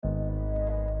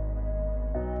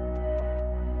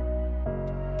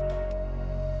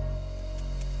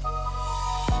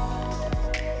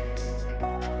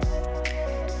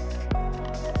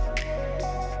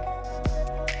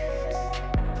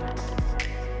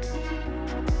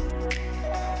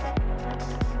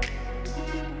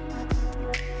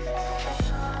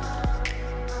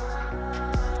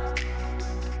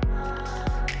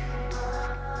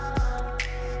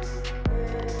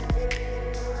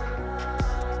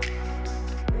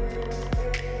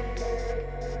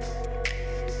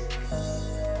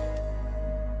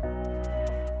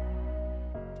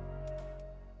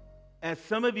As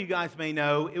some of you guys may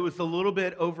know, it was a little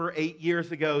bit over 8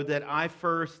 years ago that I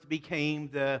first became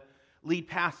the lead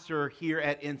pastor here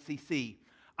at NCC.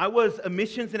 I was a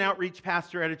missions and outreach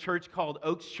pastor at a church called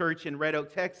Oaks Church in Red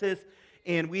Oak, Texas,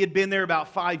 and we had been there about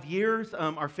 5 years.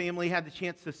 Our family had the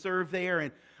chance to serve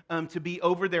there and to be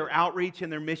over their outreach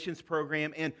and their missions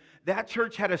program, and that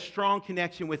church had a strong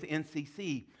connection with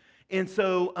NCC. And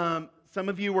so some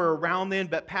of you were around then,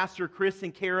 but Pastor Chris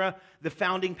and Kara, the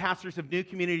founding pastors of New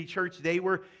Community Church, they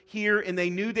were here and they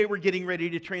knew they were getting ready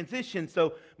to transition.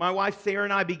 So my wife Sarah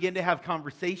and I began to have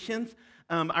conversations.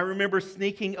 I remember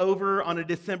sneaking over on a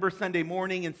December Sunday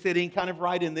morning and sitting kind of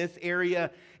right in this area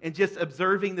and just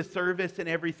observing the service and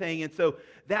everything. And so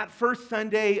that first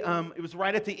Sunday, it was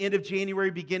right at the end of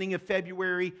January, beginning of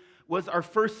February, was our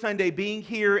first Sunday being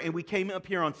here, and we came up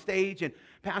here on stage, and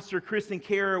Pastor Chris and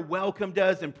Kara welcomed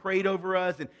us and prayed over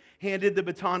us and handed the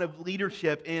baton of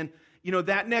leadership. And, you know,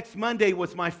 that next Monday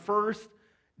was my first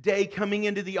day coming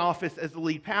into the office as the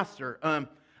lead pastor.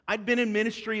 I'd been in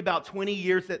ministry about 20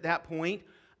 years at that point,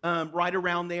 right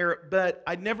around there, but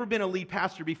I'd never been a lead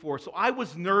pastor before. So I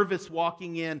was nervous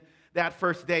walking in that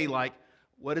first day, like,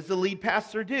 what does the lead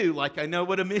pastor do? Like, I know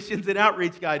what a missions and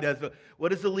outreach guy does, but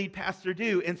what does the lead pastor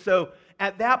do? And so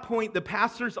at that point, the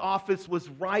pastor's office was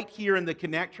right here in the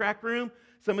Connect Track room.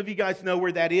 Some of you guys know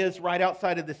where that is, right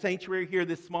outside of the sanctuary here,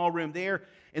 this small room there.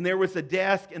 And there was a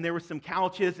desk and there were some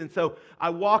couches. And so I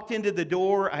walked into the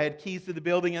door. I had keys to the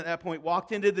building at that point,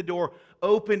 walked into the door,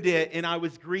 opened it, and I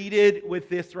was greeted with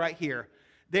this right here.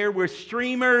 There were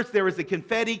streamers. There was a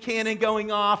confetti cannon going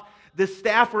off. The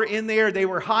staff were in there, they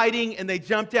were hiding, and they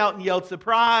jumped out and yelled,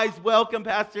 "Surprise, welcome,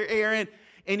 Pastor Aaron."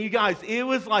 And you guys, it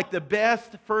was like the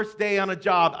best first day on a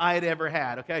job I had ever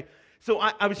had, okay? So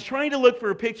I was trying to look for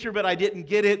a picture, but I didn't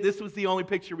get it. This was the only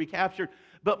picture we captured.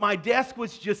 But my desk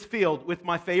was just filled with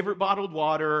my favorite bottled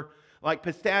water, like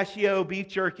pistachio, beef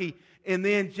jerky, and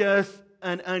then just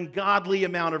an ungodly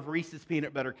amount of Reese's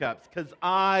Peanut Butter Cups, because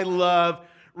I love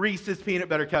Reese's Peanut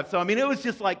Butter Cups. So, I mean, it was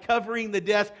just like covering the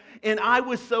desk. And I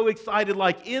was so excited.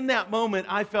 Like, in that moment,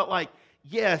 I felt like,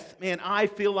 yes, man, I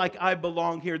feel like I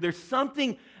belong here. There's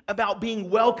something about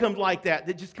being welcomed like that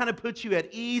that just kind of puts you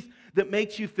at ease, that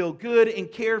makes you feel good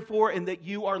and cared for, and that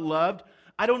you are loved.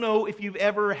 I don't know if you've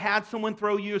ever had someone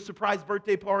throw you a surprise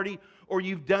birthday party, or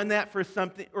you've done that for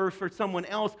something or for someone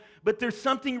else, but there's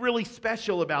something really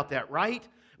special about that, right?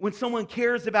 When someone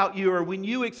cares about you, or when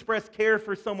you express care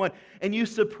for someone and you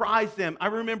surprise them. I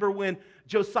remember when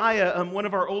Josiah, one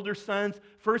of our older sons,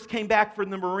 first came back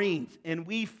from the Marines, and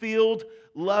we filled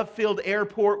Love Field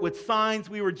Airport with signs.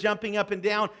 We were jumping up and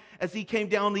down as he came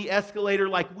down the escalator,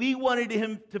 like we wanted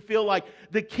him to feel like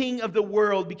the king of the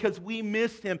world because we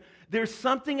missed him. There's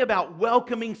something about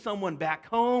welcoming someone back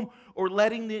home or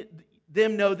letting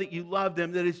them know that you love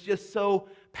them that is just so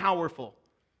powerful.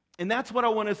 And that's what I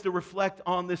want us to reflect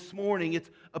on this morning. It's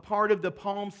a part of the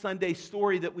Palm Sunday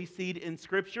story that we see in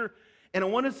Scripture. And I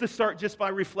want us to start just by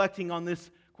reflecting on this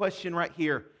question right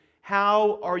here.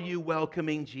 How are you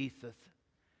welcoming Jesus?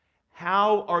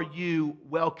 How are you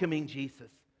welcoming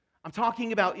Jesus? I'm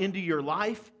talking about into your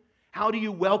life. How do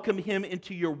you welcome Him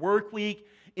into your work week,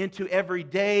 into every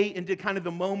day, into kind of the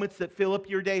moments that fill up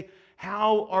your day?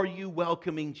 How are you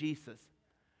welcoming Jesus?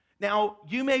 Now,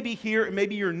 you may be here, and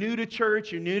maybe you're new to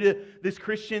church, you're new to this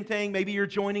Christian thing, maybe you're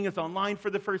joining us online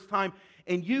for the first time,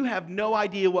 and you have no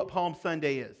idea what Palm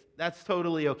Sunday is. That's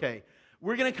totally okay.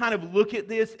 We're going to kind of look at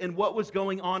this and what was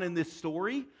going on in this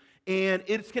story, and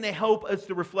it's going to help us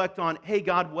to reflect on, hey,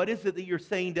 God, what is it that you're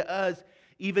saying to us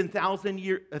even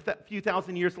a few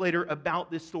thousand years later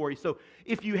about this story? So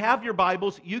if you have your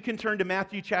Bibles, you can turn to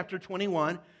Matthew chapter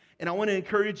 21. And I want to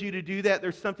encourage you to do that.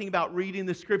 There's something about reading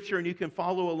the Scripture, and you can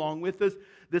follow along with us,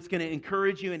 that's going to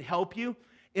encourage you and help you.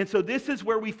 And so this is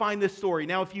where we find this story.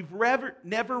 Now, if you've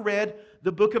never read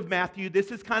the book of Matthew,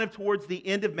 this is kind of towards the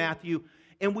end of Matthew.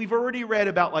 And we've already read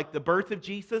about like the birth of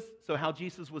Jesus, so how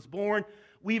Jesus was born.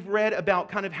 We've read about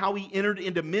kind of how He entered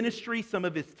into ministry, some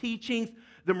of His teachings,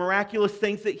 the miraculous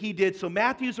things that He did. So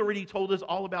Matthew's already told us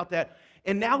all about that.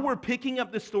 And now we're picking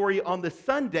up the story on the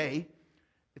Sunday.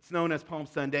 It's known as Palm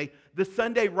Sunday, the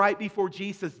Sunday right before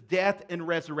Jesus' death and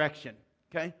resurrection,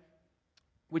 okay?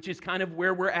 Which is kind of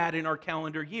where we're at in our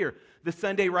calendar year, the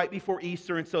Sunday right before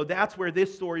Easter. And so that's where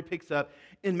this story picks up.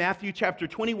 In Matthew chapter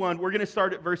 21, we're going to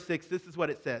start at verse 6. This is what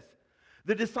it says.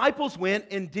 The disciples went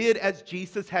and did as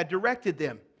Jesus had directed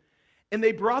them. And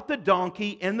they brought the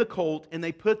donkey and the colt, and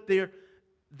they put their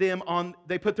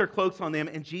cloaks on them,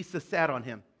 and Jesus sat on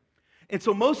him. And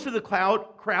so most of the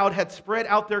crowd had spread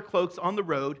out their cloaks on the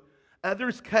road.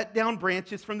 Others cut down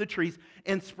branches from the trees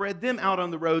and spread them out on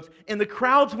the roads. And the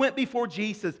crowds went before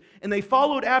Jesus, and they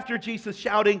followed after Jesus,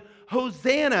 shouting,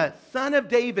 Hosanna, Son of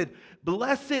David.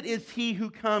 Blessed is he who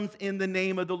comes in the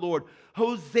name of the Lord.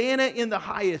 Hosanna in the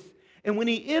highest. And when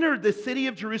he entered the city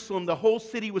of Jerusalem, the whole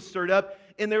city was stirred up,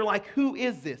 and they're like, who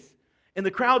is this? And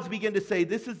the crowds began to say,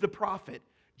 this is the prophet,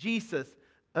 Jesus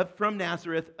from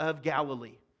Nazareth of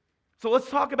Galilee. So let's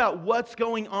talk about what's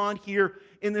going on here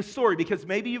in this story, because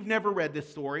maybe you've never read this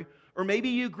story, or maybe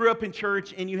you grew up in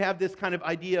church and you have this kind of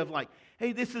idea of like,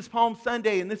 hey, this is Palm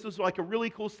Sunday, and this was like a really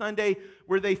cool Sunday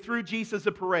where they threw Jesus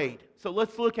a parade. So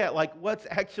let's look at like what's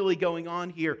actually going on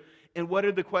here, and what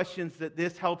are the questions that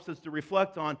this helps us to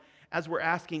reflect on as we're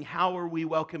asking, how are we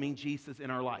welcoming Jesus in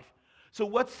our life? So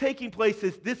what's taking place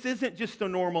is this isn't just a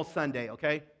normal Sunday,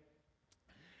 okay?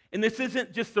 And this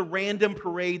isn't just a random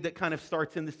parade that kind of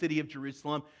starts in the city of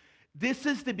Jerusalem. This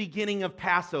is the beginning of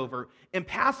Passover. And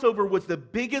Passover was the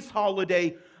biggest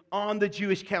holiday on the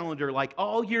Jewish calendar. Like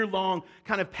all year long,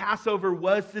 kind of Passover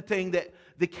was the thing that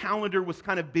the calendar was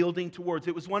kind of building towards.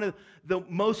 It was one of the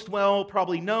most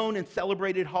probably known and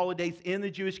celebrated holidays in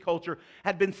the Jewish culture,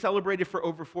 had been celebrated for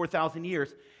over 4,000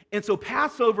 years. And so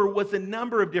Passover was a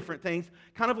number of different things,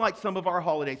 kind of like some of our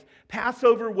holidays.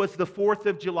 Passover was the 4th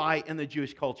of July in the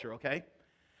Jewish culture, okay?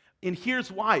 And here's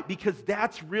why, because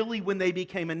that's really when they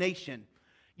became a nation.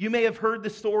 You may have heard the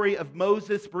story of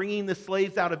Moses bringing the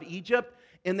slaves out of Egypt,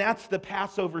 and that's the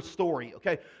Passover story,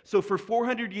 okay? So for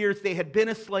 400 years, they had been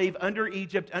a slave under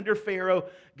Egypt, under Pharaoh.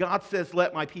 God says,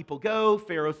 let my people go.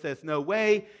 Pharaoh says, no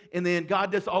way. And then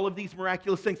God does all of these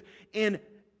miraculous things. And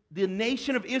the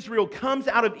nation of Israel comes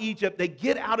out of Egypt. They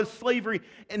get out of slavery,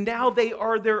 and now they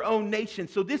are their own nation.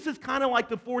 So this is kind of like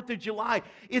the 4th of July.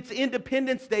 It's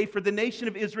Independence Day for the nation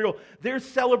of Israel. They're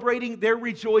celebrating, they're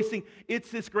rejoicing. It's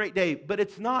this great day. But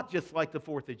it's not just like the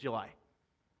 4th of July.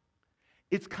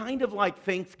 It's kind of like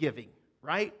Thanksgiving,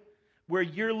 right? Where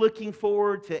you're looking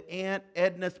forward to Aunt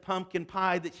Edna's pumpkin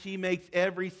pie that she makes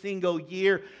every single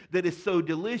year that is so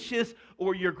delicious,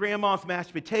 or your grandma's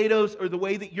mashed potatoes, or the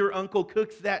way that your uncle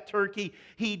cooks that turkey.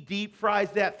 He deep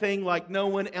fries that thing like no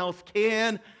one else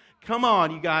can. Come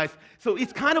on, you guys. So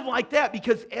it's kind of like that,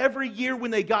 because every year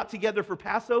when they got together for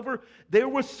Passover, there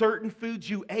were certain foods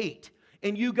you ate.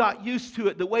 And you got used to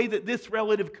it, the way that this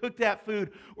relative cooked that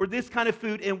food or this kind of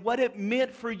food, and what it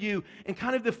meant for you, and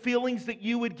kind of the feelings that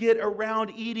you would get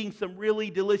around eating some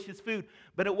really delicious food.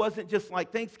 But it wasn't just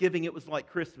like Thanksgiving, it was like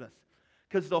Christmas,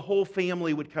 because the whole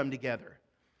family would come together.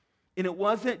 And it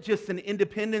wasn't just an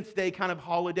Independence Day kind of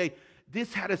holiday.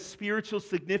 This had a spiritual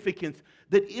significance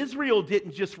that Israel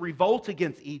didn't just revolt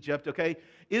against Egypt, okay?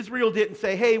 Israel didn't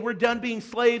say, hey, we're done being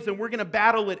slaves and we're going to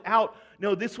battle it out.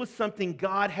 No, this was something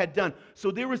God had done. So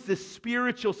there was this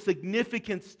spiritual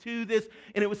significance to this,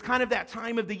 and it was kind of that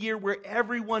time of the year where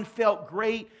everyone felt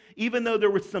great. Even though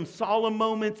there were some solemn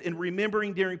moments in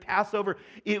remembering during Passover,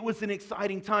 it was an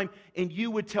exciting time, and you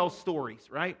would tell stories,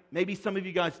 right? Maybe some of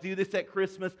you guys do this at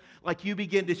Christmas, like you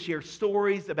begin to share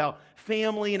stories about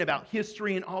family and about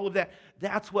history and all of that.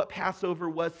 That's what Passover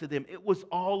was to them. It was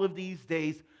all of these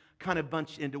days kind of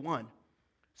bunched into one.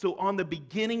 So on the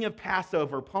beginning of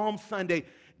Passover, Palm Sunday,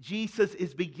 Jesus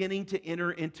is beginning to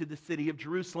enter into the city of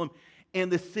Jerusalem,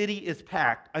 and the city is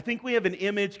packed. I think we have an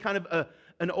image, kind of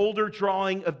an older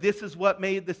drawing of this is what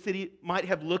the city might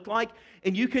have looked like.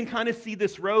 And you can kind of see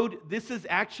this road. This is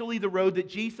actually the road that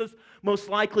Jesus most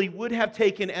likely would have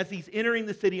taken as he's entering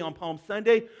the city on Palm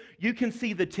Sunday. You can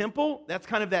see the temple. That's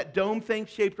kind of that dome thing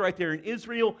shaped right there in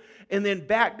Israel. And then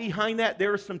back behind that,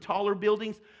 there are some taller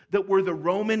buildings that were the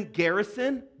Roman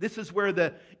garrison. This is where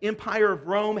the Empire of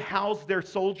Rome housed their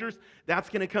soldiers. That's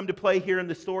going to come to play here in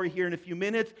the story here in a few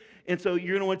minutes. And so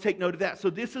you're going to want to take note of that.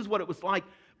 So this is what it was like.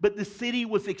 But the city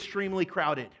was extremely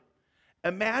crowded.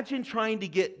 Imagine trying to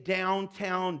get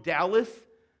downtown Dallas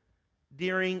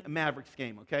during a Mavericks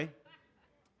game, okay?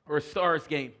 Or a Stars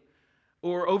game.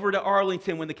 Or over to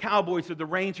Arlington when the Cowboys or the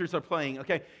Rangers are playing,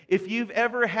 okay? If you've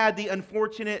ever had the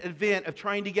unfortunate event of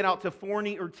trying to get out to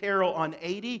Forney or Terrell on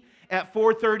 80 at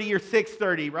 4:30 or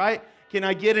 6:30, right? Can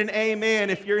I get an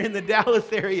amen if you're in the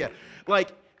Dallas area? Like,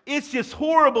 it's just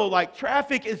horrible. Like,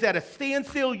 traffic is at a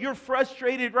standstill. You're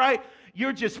frustrated, right?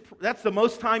 That's the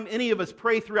most time any of us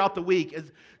pray throughout the week,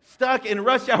 is stuck in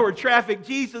rush hour traffic.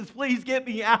 Jesus, please get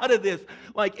me out of this.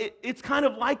 Like, it's kind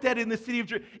of like that in the city of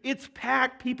Jerusalem. It's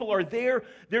packed. People are there.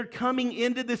 They're coming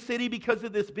into the city because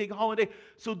of this big holiday.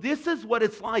 So this is what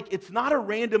it's like. It's not a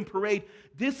random parade.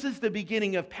 This is the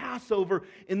beginning of Passover,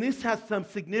 and this has some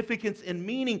significance and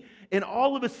meaning. And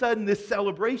all of a sudden, this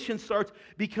celebration starts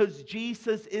because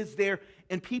Jesus is there,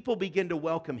 and people begin to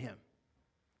welcome him.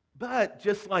 But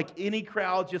just like any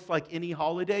crowd, just like any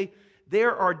holiday,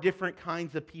 there are different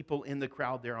kinds of people in the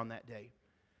crowd there on that day.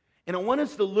 And I want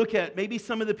us to look at maybe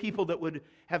some of the people that would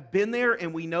have been there,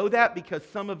 and we know that because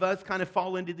some of us kind of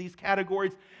fall into these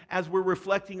categories as we're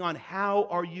reflecting on how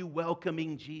are you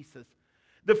welcoming Jesus.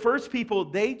 The first people,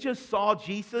 they just saw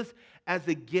Jesus as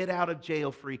a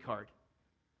get-out-of-jail-free card.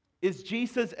 Is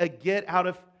Jesus a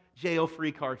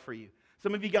get-out-of-jail-free card for you?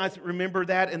 Some of you guys remember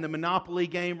that in the Monopoly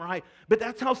game, right? But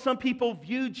that's how some people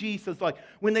view Jesus. Like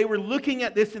when they were looking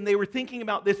at this and they were thinking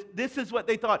about this, this is what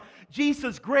they thought.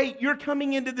 Jesus, great, you're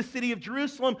coming into the city of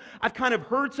Jerusalem. I've kind of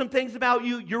heard some things about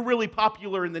you. You're really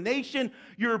popular in the nation.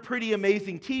 You're a pretty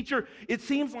amazing teacher. It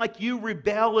seems like you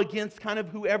rebel against kind of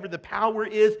whoever the power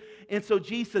is. And so,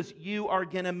 Jesus, you are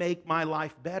going to make my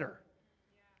life better.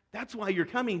 That's why you're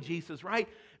coming, Jesus, right?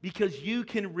 Because you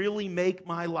can really make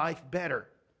my life better.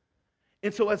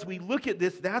 And so as we look at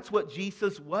this, that's what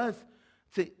Jesus was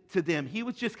to them. He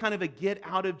was just kind of a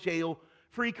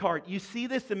get-out-of-jail-free card. You see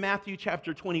this in Matthew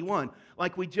chapter 21.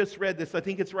 Like we just read this. I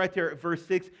think it's right there at verse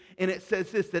 6. And it says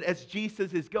this, that as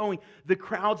Jesus is going, the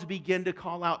crowds begin to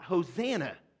call out,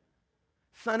 Hosanna,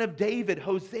 Son of David,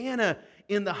 Hosanna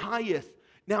in the highest.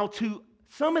 Now to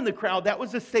some in the crowd, that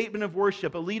was a statement of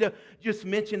worship. Alita just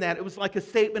mentioned that. It was like a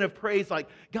statement of praise, like,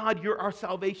 God, you're our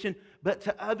salvation. But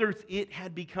to others, it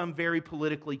had become very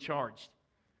politically charged.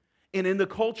 And in the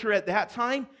culture at that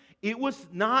time, it was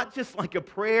not just like a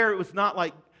prayer. It was not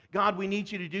like, God, we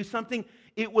need you to do something.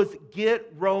 It was,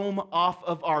 get Rome off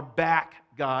of our back,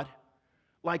 God.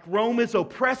 Like Rome is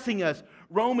oppressing us.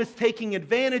 Rome is taking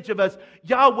advantage of us.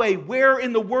 Yahweh, where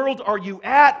in the world are you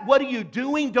at? What are you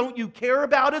doing? Don't you care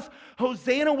about us?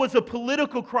 Hosanna was a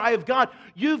political cry of God.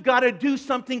 You've got to do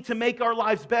something to make our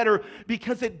lives better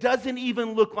because it doesn't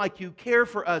even look like you care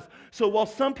for us. So while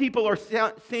some people are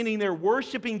standing there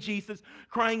worshiping Jesus,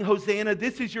 crying, Hosanna,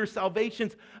 this is your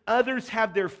salvation, others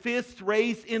have their fists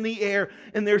raised in the air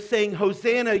and they're saying,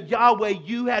 Hosanna, Yahweh,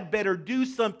 you had better do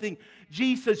something.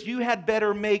 Jesus, you had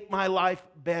better make my life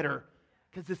better.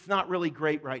 Because it's not really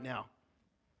great right now.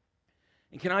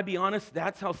 And can I be honest?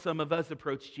 That's how some of us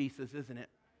approach Jesus, isn't it?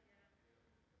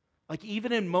 Like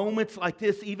even in moments like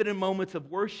this, even in moments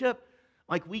of worship,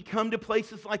 like we come to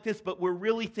places like this, but we're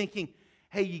really thinking,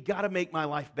 hey, you got to make my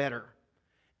life better.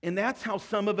 And that's how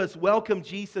some of us welcome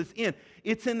Jesus in.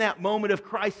 It's in that moment of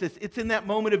crisis. It's in that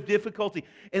moment of difficulty.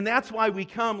 And that's why we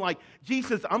come like,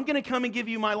 Jesus, I'm going to come and give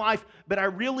you my life, but I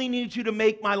really need you to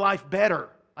make my life better.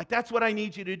 Like that's what I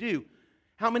need you to do.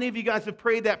 How many of you guys have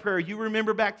prayed that prayer? You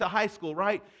remember back to high school,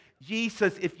 right?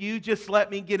 Jesus, if you just let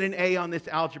me get an A on this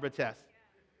algebra test.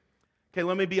 Okay,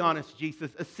 let me be honest, Jesus.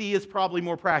 A C is probably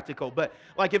more practical. But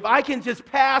like if I can just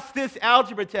pass this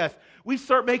algebra test, we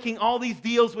start making all these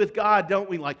deals with God, don't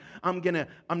we? Like, I'm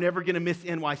never gonna miss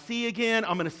NYC again.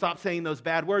 I'm gonna stop saying those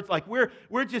bad words. Like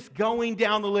we're just going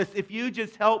down the list. If you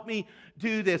just help me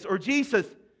do this. Or Jesus,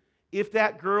 if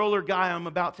that girl or guy I'm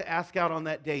about to ask out on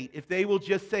that date, if they will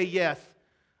just say yes,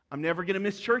 I'm never going to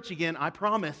miss church again, I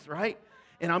promise, right?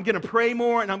 And I'm going to pray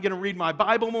more, and I'm going to read my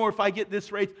Bible more if I get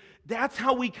this raise. That's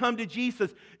how we come to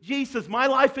Jesus. Jesus, my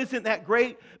life isn't that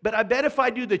great, but I bet if I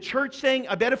do the church thing,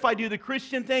 I bet if I do the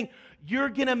Christian thing, you're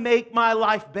going to make my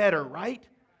life better, right?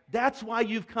 That's why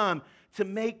you've come, to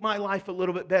make my life a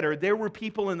little bit better. There were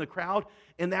people in the crowd,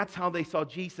 and that's how they saw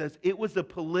Jesus. It was a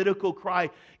political cry,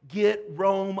 get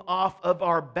Rome off of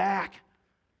our back.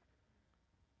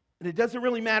 And it doesn't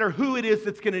really matter who it is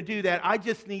that's going to do that. I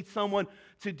just need someone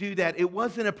to do that. It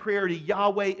wasn't a prayer to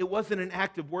Yahweh. It wasn't an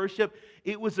act of worship.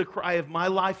 It was a cry of my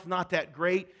life's not that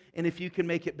great, and if you can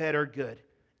make it better, good.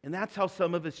 And that's how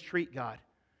some of us treat God.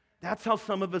 That's how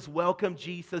some of us welcome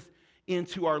Jesus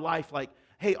into our life. Like,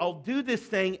 hey, I'll do this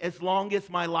thing as long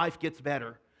as my life gets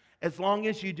better, as long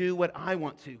as you do what I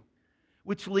want to.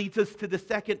 Which leads us to the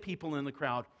second people in the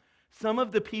crowd. Some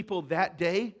of the people that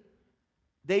day,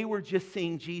 they were just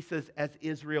seeing Jesus as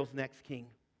Israel's next king.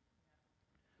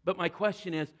 But my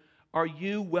question is, are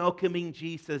you welcoming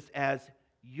Jesus as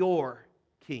your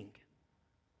king?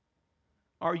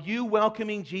 Are you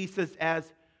welcoming Jesus as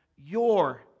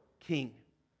your king?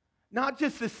 Not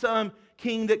just as some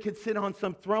king that could sit on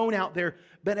some throne out there,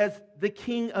 but as the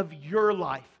king of your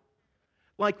life.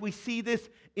 Like we see this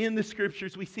in the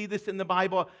scriptures. We see this in the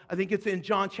Bible. I think it's in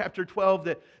John chapter 12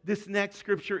 that this next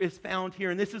scripture is found here.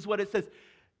 And this is what it says.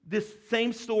 This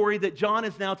same story that John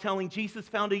is now telling, Jesus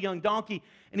found a young donkey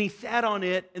and he sat on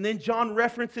it. And then John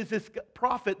references this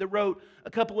prophet that wrote a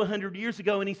couple of hundred years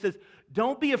ago. And he says,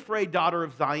 don't be afraid, daughter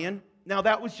of Zion. Now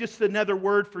that was just another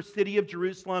word for city of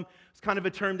Jerusalem. It's kind of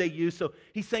a term they use. So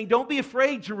he's saying, don't be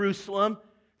afraid, Jerusalem.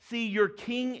 See, your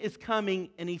king is coming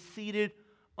and he's seated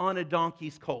on a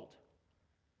donkey's colt.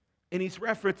 And he's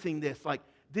referencing this, like,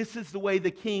 this is the way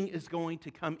the king is going to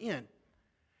come in.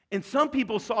 And some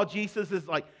people saw Jesus as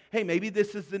like, hey, maybe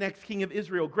this is the next king of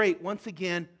Israel. Great, once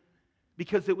again,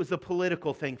 because it was a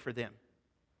political thing for them.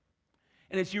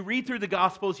 And as you read through the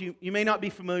Gospels, you may not be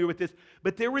familiar with this,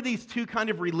 but there were these two kind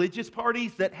of religious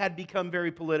parties that had become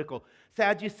very political.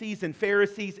 Sadducees and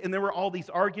Pharisees, and there were all these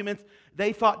arguments.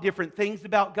 They thought different things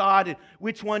about God, and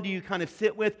which one do you kind of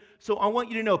sit with? So I want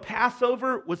you to know,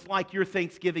 Passover was like your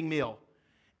Thanksgiving meal.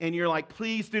 And you're like,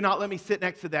 please do not let me sit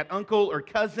next to that uncle or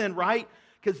cousin, right?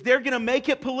 Because they're going to make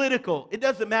it political. It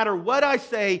doesn't matter what I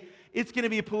say, it's going to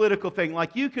be a political thing.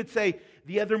 Like you could say,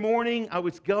 the other morning I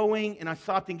was going and I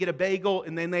stopped and get a bagel,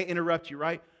 and then they interrupt you,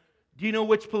 right? Do you know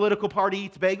which political party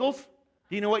eats bagels?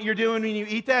 Do you know what you're doing when you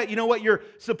eat that? You know what you're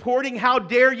supporting? How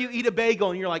dare you eat a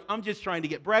bagel? And you're like, I'm just trying to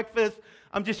get breakfast.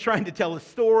 I'm just trying to tell a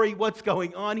story. What's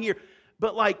going on here?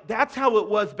 But like, that's how it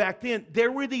was back then.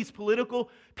 There were these political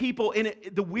people, and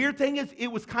the weird thing is, it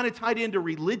was kind of tied into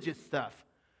religious stuff.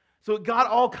 So it got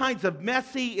all kinds of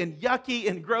messy and yucky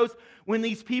and gross when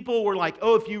these people were like,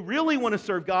 oh, if you really want to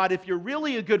serve God, if you're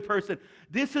really a good person,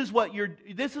 this is what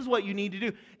you need to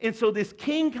do. And so this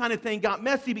king kind of thing got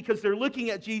messy because they're looking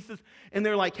at Jesus and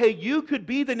they're like, hey, you could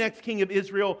be the next king of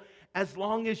Israel as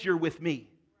long as you're with me.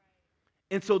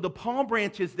 And so the palm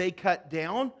branches they cut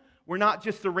down were not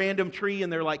just a random tree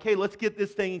and they're like, hey, let's get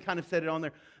this thing and kind of set it on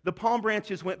there. The palm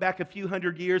branches went back a few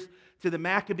hundred years to the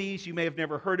Maccabees. You may have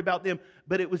never heard about them,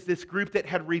 but it was this group that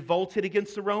had revolted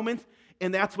against the Romans,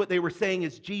 and that's what they were saying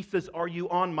is, Jesus, are you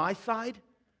on my side?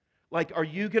 Like, are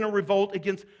you going to revolt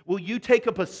against, will you take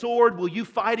up a sword? Will you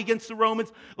fight against the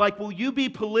Romans? Like, will you be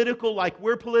political like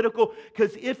we're political?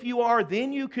 Because if you are,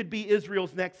 then you could be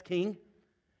Israel's next king.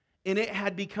 And it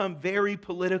had become very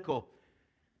political.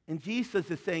 And Jesus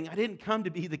is saying, I didn't come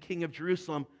to be the king of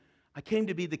Jerusalem. I came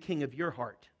to be the king of your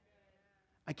heart.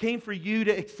 I came for you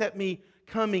to accept me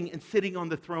coming and sitting on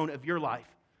the throne of your life.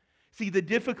 See, the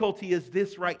difficulty is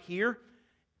this right here.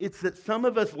 It's that some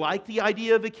of us like the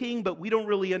idea of a king, but we don't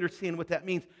really understand what that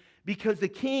means. Because the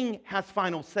king has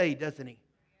final say, doesn't he?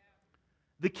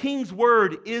 The king's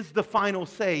word is the final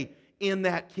say in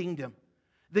that kingdom.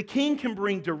 The king can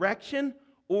bring direction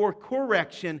or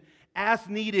correction as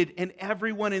needed, and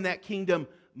everyone in that kingdom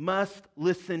must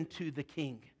listen to the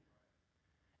king.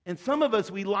 And some of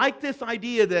us, we like this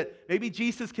idea that maybe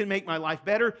Jesus can make my life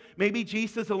better. Maybe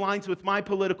Jesus aligns with my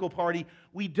political party.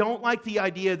 We don't like the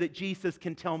idea that Jesus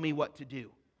can tell me what to do.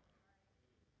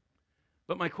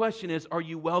 But my question is, are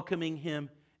you welcoming him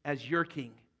as your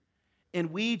king?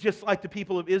 And we, just like the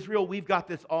people of Israel, we've got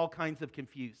this all kinds of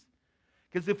confused.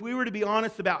 Because if we were to be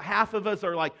honest, about half of us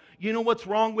are like, you know what's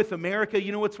wrong with America?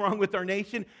 You know what's wrong with our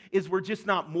nation? Is we're just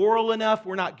not moral enough.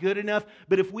 We're not good enough.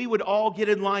 But if we would all get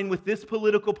in line with this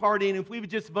political party, and if we would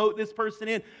just vote this person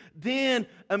in, then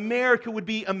America would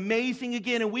be amazing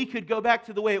again, and we could go back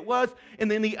to the way it was. And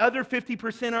then the other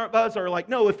 50% of us are like,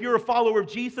 no, if you're a follower of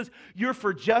Jesus, you're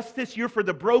for justice, you're for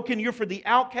the broken, you're for the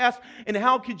outcast, and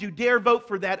how could you dare vote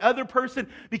for that other person?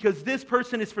 Because this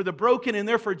person is for the broken and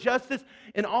they're for justice.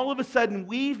 And all of a sudden,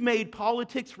 we've made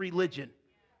politics religion.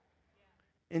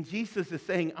 And Jesus is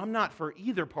saying, I'm not for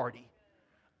either party.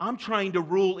 I'm trying to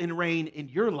rule and reign in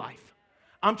your life.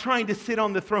 I'm trying to sit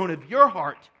on the throne of your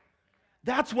heart.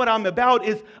 That's what I'm about,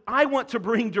 is I want to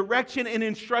bring direction and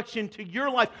instruction to your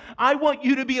life. I want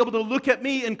you to be able to look at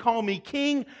me and call me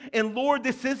king. And Lord,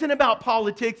 this isn't about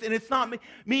politics, and it's not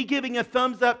me giving a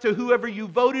thumbs up to whoever you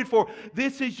voted for.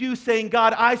 This is you saying,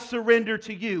 God, I surrender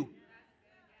to you.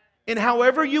 And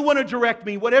however you want to direct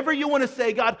me, whatever you want to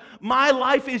say, God, my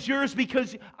life is yours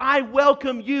because I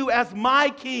welcome you as my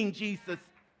king, Jesus.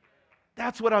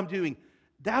 That's what I'm doing.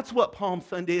 That's what Palm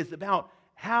Sunday is about.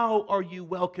 How are you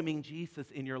welcoming Jesus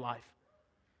in your life?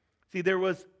 See, there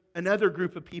was another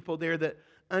group of people there that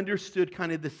understood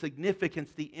kind of the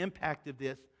significance, the impact of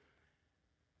this.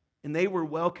 And they were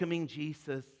welcoming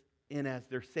Jesus in as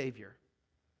their Savior.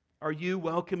 Are you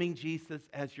welcoming Jesus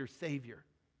as your Savior?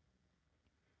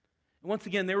 And once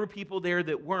again, there were people there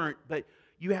that weren't, but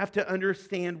you have to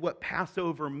understand what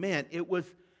Passover meant. It was,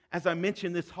 as I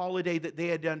mentioned, this holiday that they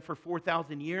had done for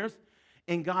 4,000 years,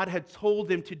 and God had told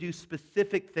them to do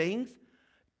specific things,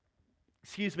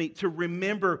 to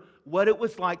remember what it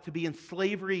was like to be in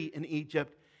slavery in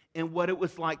Egypt and what it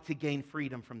was like to gain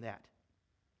freedom from that.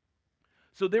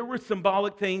 So there were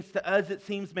symbolic things. To us, it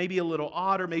seems maybe a little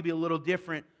odd or maybe a little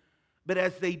different, but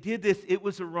as they did this, it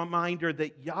was a reminder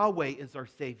that Yahweh is our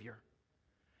Savior.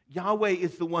 Yahweh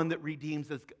is the one that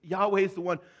redeems us. Yahweh is the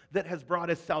one that has brought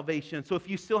us salvation. So if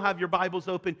you still have your Bibles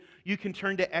open, you can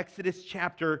turn to Exodus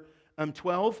chapter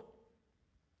 12.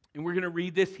 And we're going to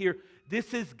read this here.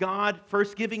 This is God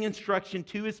first giving instruction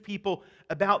to his people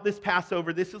about this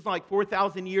Passover. This is like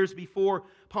 4,000 years before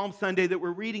Palm Sunday that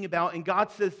we're reading about. And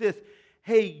God says this,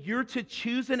 hey, you're to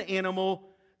choose an animal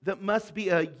that must be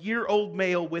a year-old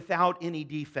male without any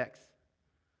defects.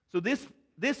 So this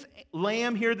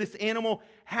lamb here, this animal,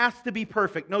 has to be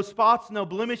perfect. No spots, no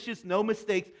blemishes, no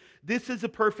mistakes. This is a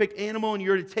perfect animal, and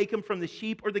you're to take them from the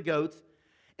sheep or the goats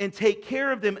and take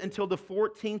care of them until the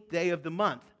 14th day of the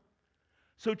month.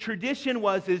 So tradition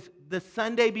is the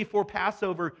Sunday before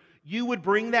Passover, you would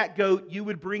bring that goat, you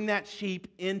would bring that sheep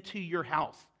into your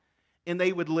house, and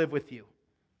they would live with you.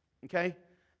 Okay?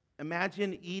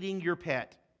 Imagine eating your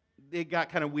pet. It got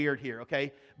kind of weird here,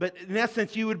 okay? But in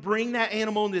essence, you would bring that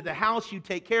animal into the house, you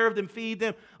take care of them, feed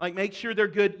them, like make sure they're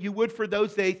good. You would for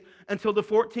those days until the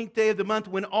 14th day of the month,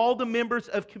 when all the members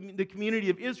of the community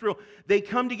of Israel, they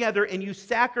come together and you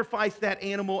sacrifice that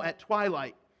animal at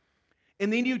twilight.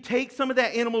 And then you take some of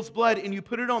that animal's blood and you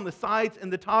put it on the sides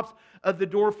and the tops of the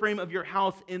door frame of your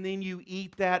house, and then you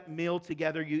eat that meal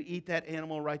together. You eat that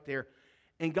animal right there.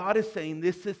 And God is saying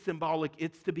this is symbolic.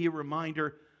 It's to be a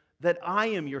reminder that I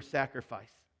am your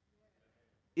sacrifice.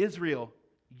 Israel,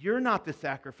 you're not the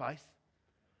sacrifice.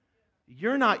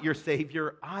 You're not your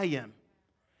Savior. I am.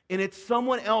 And it's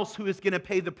someone else who is going to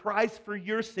pay the price for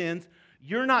your sins.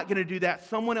 You're not going to do that.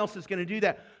 Someone else is going to do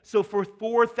that. So for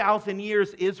 4,000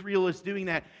 years, Israel is doing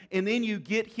that. And then you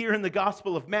get here in the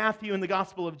Gospel of Matthew and the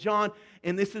Gospel of John,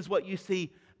 and this is what you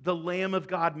see. The Lamb of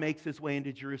God makes his way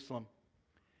into Jerusalem.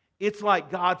 It's like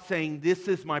God saying, this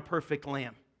is my perfect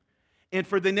lamb. And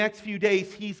for the next few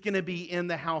days, he's going to be in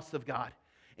the house of God.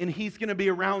 And he's going to be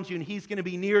around you, and he's going to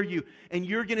be near you. And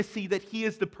you're going to see that he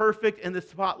is the perfect and the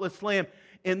spotless lamb.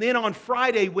 And then on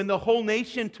Friday, when the whole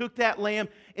nation took that lamb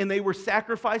and they were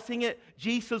sacrificing it,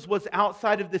 Jesus was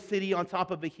outside of the city on top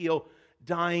of a hill,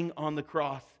 dying on the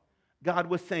cross. God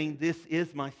was saying, this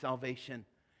is my salvation.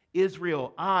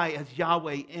 Israel, I, as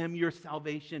Yahweh, am your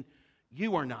salvation.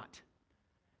 You are not.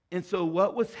 And so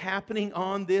what was happening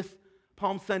on this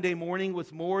Palm Sunday morning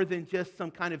was more than just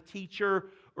some kind of teacher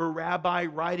or rabbi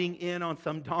riding in on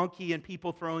some donkey and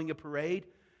people throwing a parade.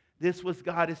 This was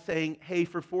God is saying, hey,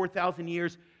 for 4,000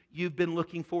 years, you've been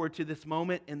looking forward to this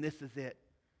moment, and this is it.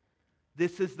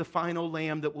 This is the final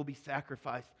lamb that will be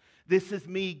sacrificed. This is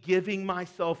me giving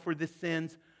myself for the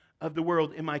sins of the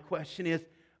world. And my question is,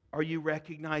 are you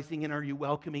recognizing and are you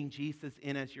welcoming Jesus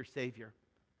in as your Savior?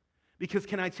 Because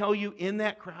can I tell you, in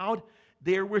that crowd,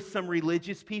 there were some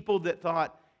religious people that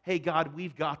thought, hey, God,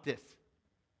 we've got this.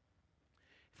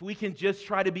 If we can just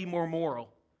try to be more moral.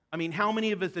 I mean, how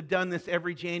many of us have done this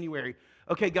every January?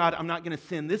 Okay, God, I'm not going to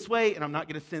sin this way, and I'm not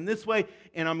going to sin this way.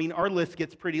 And I mean, our list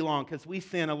gets pretty long because we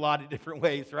sin a lot of different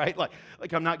ways, right? Like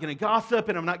I'm not going to gossip,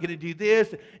 and I'm not going to do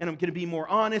this, and I'm going to be more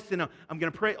honest, and I'm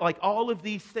going to pray, like all of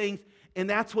these things. And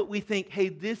that's what we think, hey,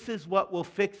 this is what will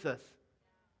fix us.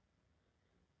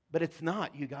 But it's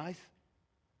not, you guys.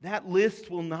 That list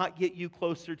will not get you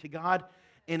closer to God,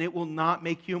 and it will not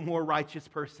make you a more righteous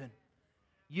person.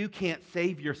 You can't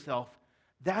save yourself.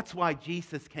 That's why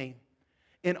Jesus came.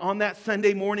 And on that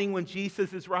Sunday morning when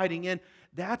Jesus is riding in,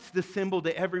 that's the symbol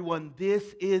to everyone. This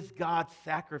is God's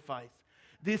sacrifice.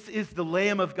 This is the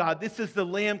Lamb of God. This is the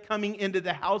Lamb coming into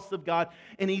the house of God,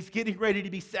 and he's getting ready to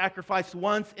be sacrificed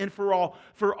once and for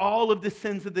all of the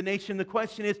sins of the nation. The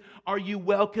question is, are you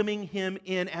welcoming him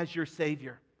in as your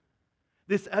Savior?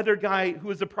 This other guy who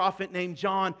was a prophet named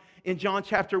John, in John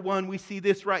chapter 1, we see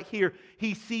this right here.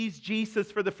 He sees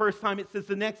Jesus for the first time. It says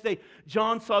the next day,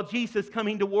 John saw Jesus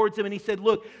coming towards him, and he said,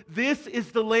 look, this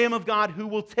is the Lamb of God who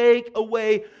will take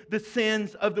away the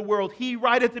sins of the world. He,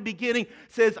 right at the beginning,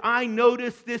 says, I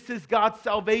notice this is God's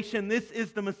salvation. This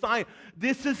is the Messiah.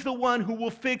 This is the one who will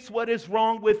fix what is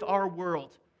wrong with our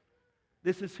world.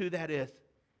 This is who that is.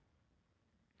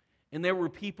 And there were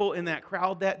people in that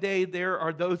crowd that day. There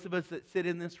are those of us that sit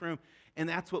in this room, and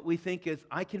that's what we think is,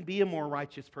 I can be a more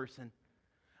righteous person.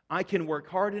 I can work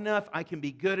hard enough. I can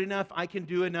be good enough. I can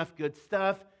do enough good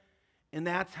stuff. And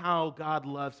that's how God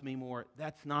loves me more.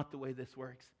 That's not the way this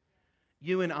works.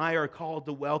 You and I are called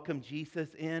to welcome Jesus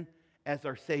in as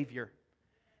our Savior.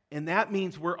 And that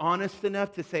means we're honest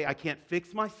enough to say, I can't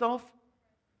fix myself.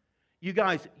 You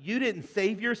guys, you didn't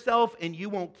save yourself, and you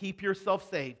won't keep yourself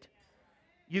saved.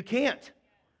 You can't.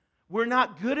 We're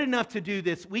not good enough to do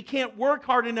this. We can't work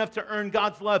hard enough to earn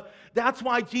God's love. That's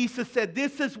why Jesus said,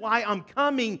 this is why I'm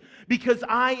coming, because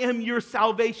I am your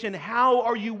salvation. How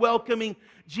are you welcoming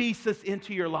Jesus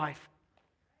into your life?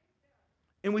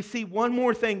 And we see one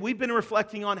more thing. We've been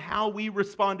reflecting on how we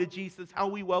respond to Jesus, how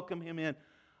we welcome him in.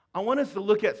 I want us to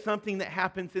look at something that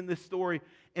happens in this story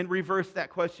and reverse that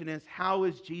question as, how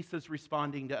is Jesus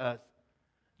responding to us?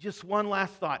 Just one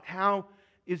last thought. How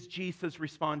is Jesus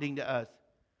responding to us?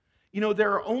 You know,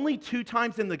 there are only 2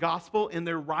 times in the gospel, and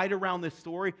they're right around this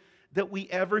story, that we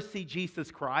ever see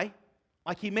Jesus cry.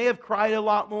 Like, he may have cried a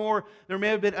lot more. There may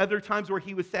have been other times where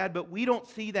he was sad, but we don't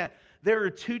see that. There are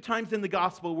 2 times in the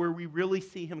gospel where we really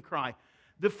see him cry.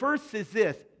 The first is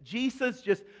this. Jesus,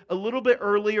 just a little bit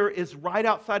earlier, is right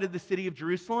outside of the city of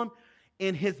Jerusalem,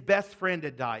 and his best friend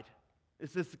had died.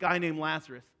 It's this guy named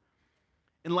Lazarus.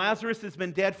 And Lazarus has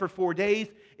been dead for 4 days.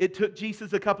 It took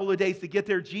Jesus a couple of days to get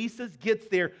there. Jesus gets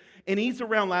there, and he's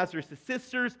around Lazarus'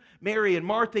 sisters, Mary and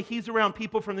Martha. He's around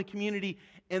people from the community,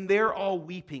 and they're all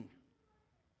weeping.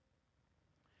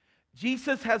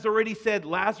 Jesus has already said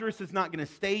Lazarus is not going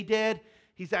to stay dead.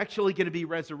 He's actually going to be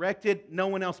resurrected. No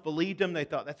one else believed him. They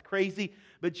thought, that's crazy.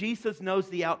 But Jesus knows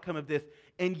the outcome of this.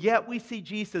 And yet we see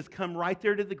Jesus come right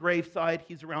there to the graveside.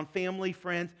 He's around family,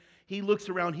 friends. He looks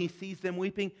around. He sees them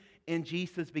weeping. And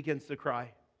Jesus begins to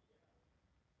cry.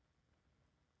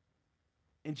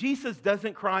 And Jesus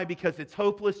doesn't cry because it's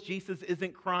hopeless. Jesus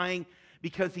isn't crying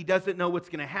because he doesn't know what's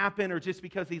going to happen or just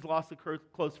because he's lost a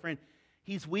close friend.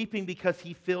 He's weeping because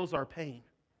he feels our pain.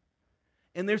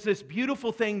 And there's this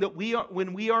beautiful thing that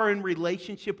when we are in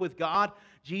relationship with God,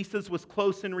 Jesus was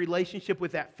close in relationship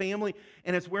with that family.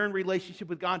 And as we're in relationship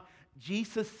with God,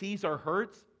 Jesus sees our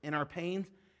hurts and our pains,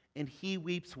 and he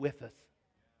weeps with us.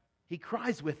 He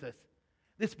cries with us.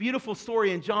 This beautiful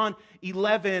story in John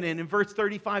 11 and in verse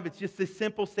 35, it's just this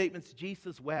simple statement: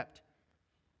 Jesus wept.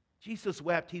 Jesus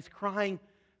wept. He's crying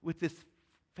with this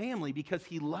family because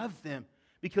he loves them,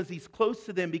 because he's close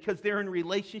to them, because they're in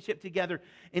relationship together,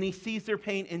 and he sees their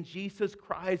pain, and Jesus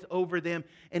cries over them,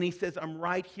 and he says, I'm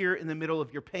right here in the middle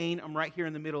of your pain. I'm right here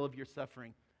in the middle of your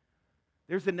suffering.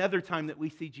 There's another time that we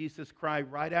see Jesus cry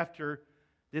right after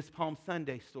this Palm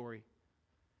Sunday story.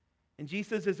 And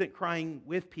Jesus isn't crying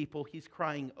with people, he's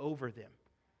crying over them.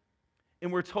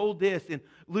 And we're told this in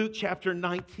Luke chapter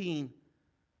 19,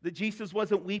 that Jesus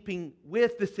wasn't weeping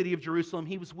with the city of Jerusalem,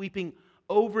 he was weeping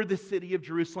over the city of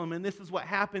Jerusalem. And this is what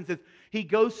happens is he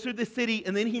goes through the city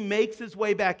and then he makes his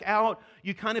way back out.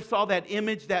 You kind of saw that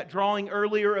image, that drawing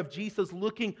earlier of Jesus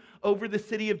looking over the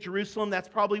city of Jerusalem. That's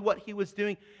probably what he was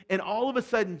doing. And all of a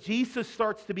sudden, Jesus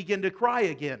starts to begin to cry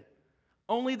again.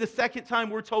 Only the second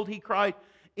time we're told he cried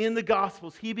in the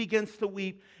Gospels. He begins to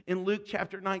weep in Luke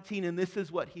chapter 19, and this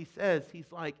is what he says.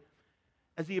 He's like,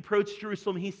 as he approached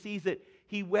Jerusalem, he sees it.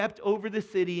 He wept over the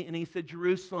city, and he said,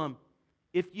 Jerusalem,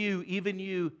 if you, even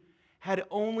you, had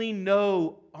only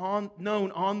known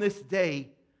on this day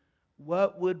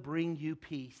what would bring you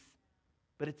peace,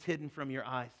 but it's hidden from your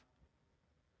eyes.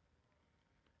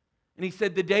 And he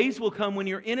said, the days will come when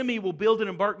your enemy will build an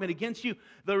embankment against you.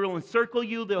 They will encircle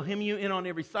you. They'll hem you in on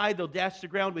every side. They'll dash the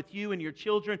ground with you and your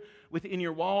children within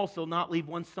your walls. They'll not leave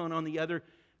one stone on the other,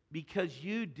 because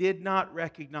you did not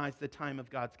recognize the time of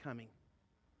God's coming.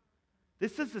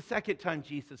 This is the second time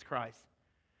Jesus cries.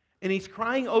 And he's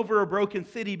crying over a broken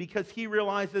city because he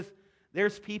realizes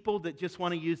there's people that just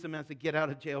want to use them as a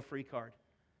get-out-of-jail-free card.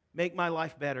 Make my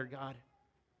life better, God.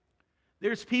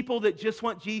 There's people that just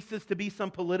want Jesus to be some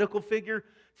political figure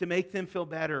to make them feel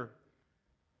better.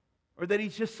 Or that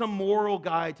he's just some moral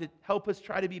guy to help us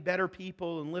try to be better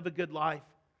people and live a good life.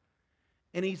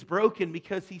 And he's broken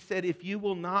because he said, if you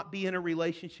will not be in a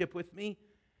relationship with me,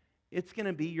 it's going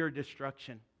to be your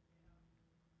destruction.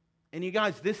 And you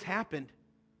guys, this happened.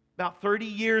 About 30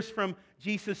 years from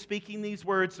Jesus speaking these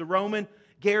words, the Roman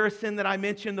garrison that I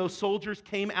mentioned, those soldiers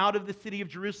came out of the city of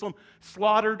Jerusalem,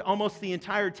 slaughtered almost the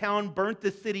entire town, burnt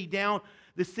the city down.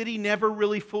 The city never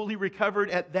really fully recovered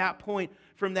at that point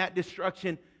from that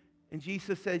destruction. And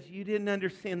Jesus says, you didn't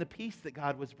understand the peace that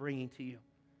God was bringing to you.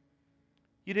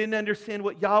 You didn't understand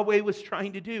what Yahweh was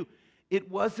trying to do. It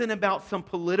wasn't about some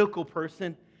political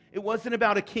person. It wasn't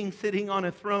about a king sitting on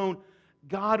a throne.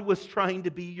 God was trying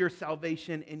to be your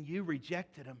salvation, and you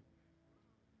rejected him.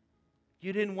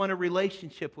 You didn't want a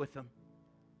relationship with him.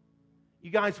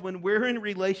 You guys, when we're in a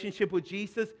relationship with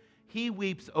Jesus, he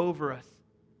weeps over us.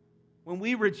 When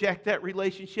we reject that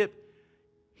relationship,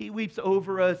 he weeps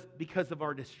over us because of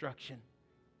our destruction.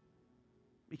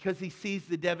 Because he sees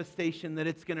the devastation that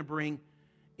it's going to bring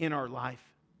in our life.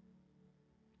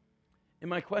 And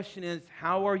my question is,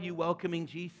 how are you welcoming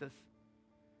Jesus?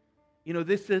 You know,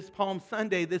 this is Palm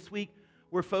Sunday. This week,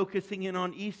 we're focusing in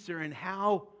on Easter, and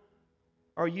how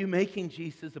are you making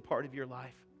Jesus a part of your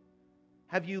life?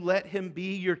 Have you let him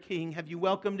be your king? Have you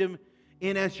welcomed him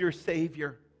in as your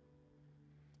Savior?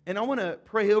 And I want to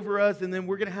pray over us, and then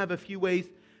we're going to have a few ways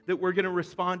that we're going to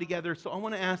respond together. So I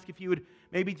want to ask if you would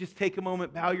maybe just take a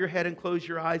moment, bow your head and close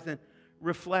your eyes and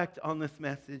reflect on this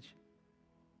message.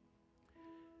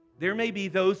 There may be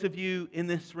those of you in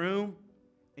this room,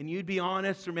 and you'd be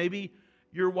honest, or maybe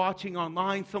you're watching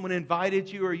online, someone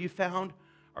invited you, or you found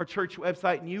our church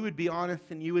website, and you would be honest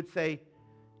and you would say,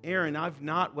 Aaron, I've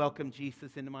not welcomed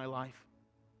Jesus into my life.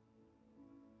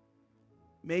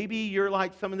 Maybe you're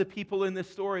like some of the people in this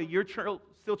story. You're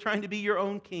still trying to be your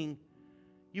own king.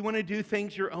 You want to do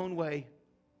things your own way.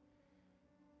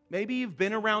 Maybe you've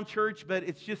been around church, but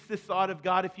it's just this thought of,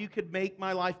 God, if you could make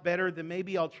my life better, then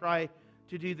maybe I'll try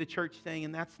to do the church thing,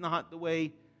 and that's not the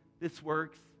way this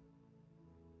works.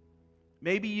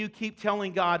 Maybe you keep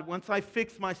telling God, once I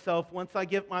fix myself, once I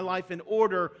get my life in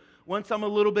order, once I'm a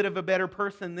little bit of a better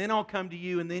person, then I'll come to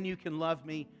you and then you can love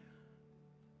me.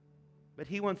 But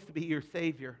He wants to be your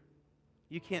Savior.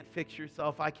 You can't fix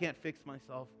yourself. I can't fix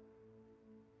myself.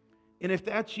 And if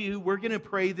that's you, we're going to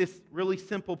pray this really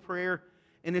simple prayer,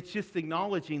 and it's just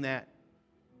acknowledging that.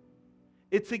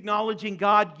 It's acknowledging,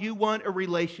 God, you want a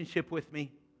relationship with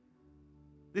me.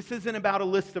 This isn't about a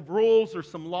list of rules or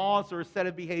some laws or a set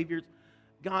of behaviors.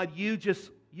 God, you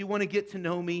want to get to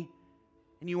know me,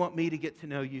 and you want me to get to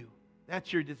know you.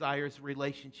 That's your desire, is a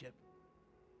relationship.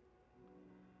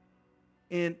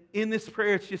 And in this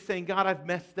prayer, it's just saying, God, I've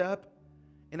messed up,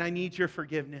 and I need your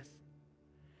forgiveness.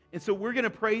 And so we're going to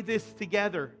pray this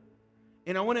together.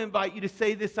 And I want to invite you to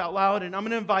say this out loud, and I'm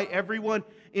going to invite everyone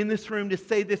in this room to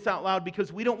say this out loud,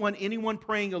 because we don't want anyone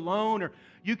praying alone, or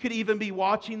you could even be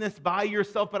watching this by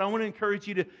yourself, but I want to encourage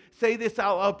you to say this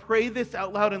out loud, pray this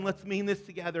out loud, and let's mean this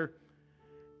together.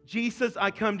 Jesus,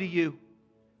 I come to you.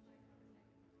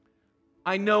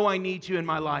 I know I need you in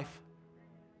my life.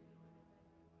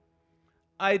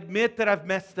 I admit that I've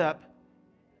messed up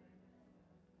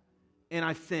and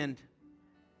I've sinned.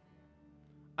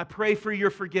 I pray for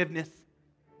your forgiveness.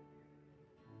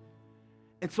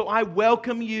 And so I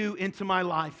welcome you into my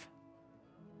life.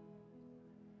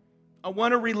 I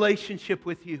want a relationship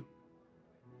with you.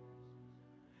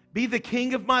 Be the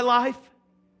king of my life.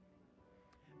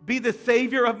 Be the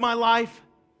savior of my life.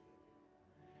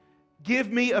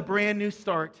 Give me a brand new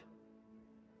start.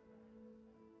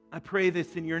 I pray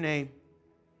this in your name.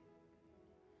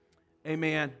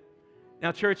 Amen.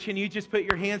 Now, church, can you just put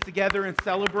your hands together and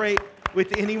celebrate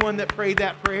with anyone that prayed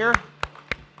that prayer?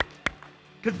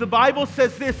 Because the Bible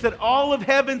says this, that all of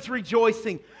heaven's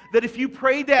rejoicing, that if you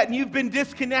prayed that and you've been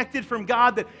disconnected from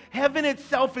God, that heaven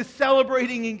itself is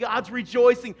celebrating and God's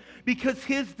rejoicing because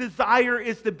His desire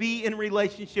is to be in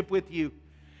relationship with you.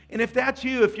 And if that's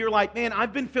you, if you're like, man,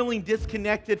 I've been feeling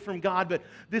disconnected from God, but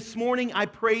this morning I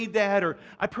prayed that, or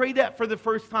I prayed that for the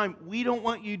first time, we don't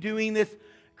want you doing this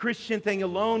Christian thing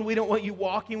alone. We don't want you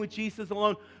walking with Jesus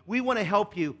alone. We want to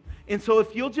help you. And so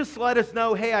if you'll just let us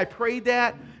know, hey, I prayed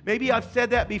that. Maybe I've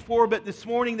said that before, but this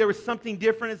morning there was something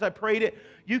different as I prayed it.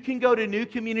 You can go to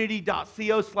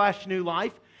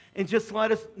newcommunity.co/newlife and just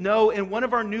let us know. And one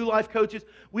of our New Life coaches,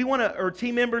 or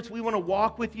team members, we want to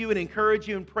walk with you and encourage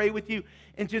you and pray with you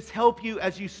and just help you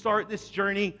as you start this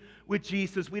journey with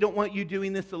Jesus. We don't want you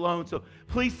doing this alone. So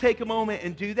please take a moment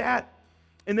and do that.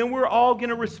 And then we're all going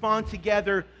to respond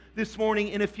together this morning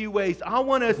in a few ways. I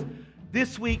want us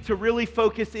this week to really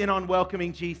focus in on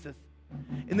welcoming Jesus.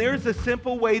 And there's a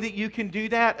simple way that you can do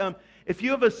that. If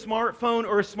you have a smartphone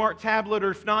or a smart tablet,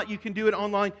 or if not, you can do it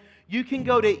online. You can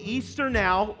go to Easter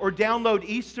Now or download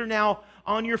Easter Now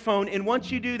on your phone. And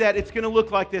once you do that, it's going to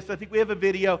look like this. I think we have a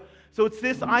video. So it's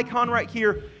this icon right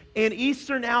here. And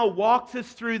Easter Now walks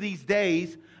us through these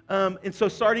days. And so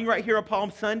starting right here on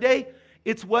Palm Sunday,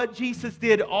 it's what Jesus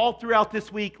did all throughout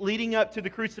this week leading up to the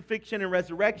crucifixion and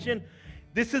resurrection.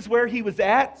 This is where He was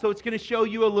at, so it's going to show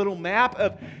you a little map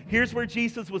of here's where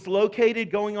Jesus was located,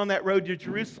 going on that road to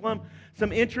Jerusalem.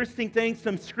 Some interesting things,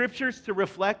 some scriptures to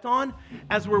reflect on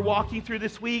as we're walking through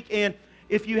this week. And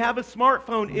if you have a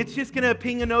smartphone, it's just going to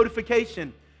ping a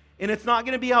notification. And it's not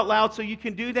going to be out loud, so you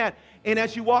can do that. And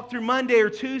as you walk through Monday or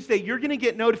Tuesday, you're going to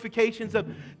get notifications of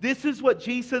this is what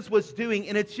Jesus was doing.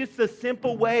 And it's just a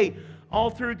simple way all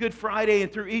through Good Friday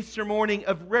and through Easter morning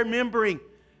of remembering,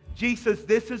 Jesus,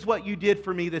 this is what you did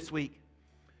for me this week.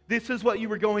 This is what you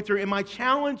were going through. And my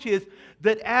challenge is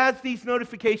that as these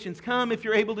notifications come, if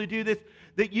you're able to do this,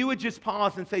 that you would just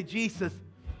pause and say, Jesus,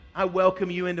 I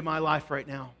welcome you into my life right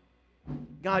now.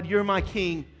 God, you're my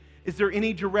King. Is there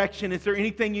any direction? Is there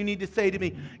anything you need to say to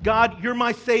me? God, you're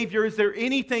my Savior. Is there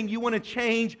anything you want to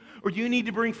change, or you need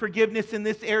to bring forgiveness in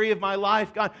this area of my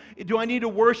life? God, do I need to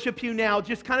worship you now?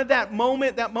 Just kind of that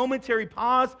moment, that momentary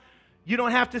pause. You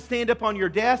don't have to stand up on your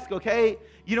desk, okay?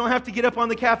 You don't have to get up on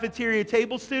the cafeteria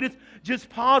table, students. Just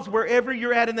pause wherever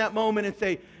you're at in that moment and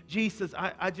say, Jesus,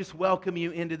 I just welcome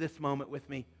you into this moment with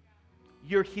me.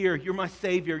 You're here. You're my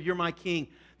Savior. You're my King.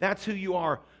 That's who you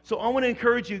are. So I want to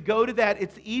encourage you, go to that.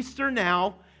 It's Easter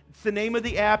Now. It's the name of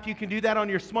the app. You can do that on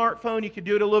your smartphone. You can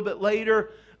do it a little bit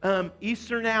later.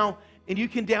 Easter Now. And you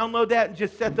can download that and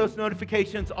just set those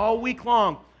notifications all week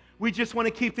long. We just want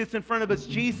to keep this in front of us.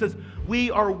 Jesus, we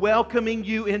are welcoming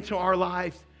you into our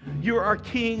lives. You're our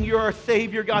King. You're our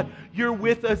Savior, God. You're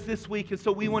with us this week. And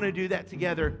so we want to do that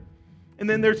together. And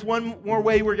then there's one more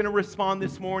way we're going to respond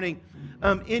this morning.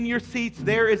 In your seats,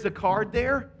 there is a card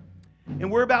there. And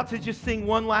we're about to just sing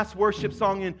one last worship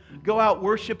song and go out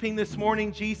worshiping this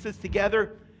morning, Jesus,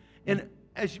 together. And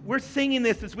as we're singing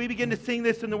this, as we begin to sing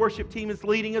this and the worship team is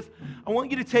leading us, I want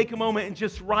you to take a moment and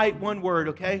just write one word,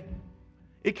 okay?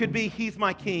 It could be, He's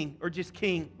my King, or just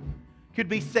King. It could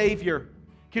be Savior.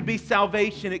 It could be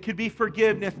salvation. It could be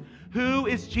forgiveness. Who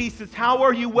is Jesus? How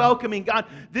are you welcoming? God,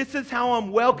 this is how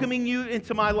I'm welcoming you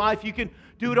into my life. You can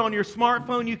do it on your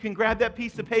smartphone. You can grab that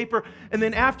piece of paper. And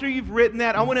then after you've written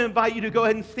that, I want to invite you to go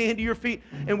ahead and stand to your feet.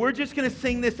 And we're just going to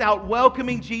sing this out,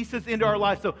 welcoming Jesus into our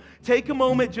life. So take a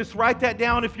moment, just write that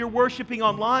down. If you're worshiping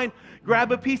online,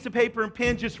 grab a piece of paper and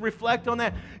pen, just reflect on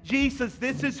that. Jesus,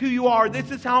 this is who you are. This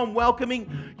is how I'm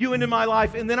welcoming you into my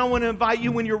life. And then I want to invite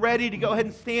you, when you're ready, to go ahead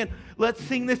and stand. Let's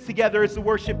sing this together as the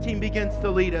worship team begins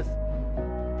to lead us.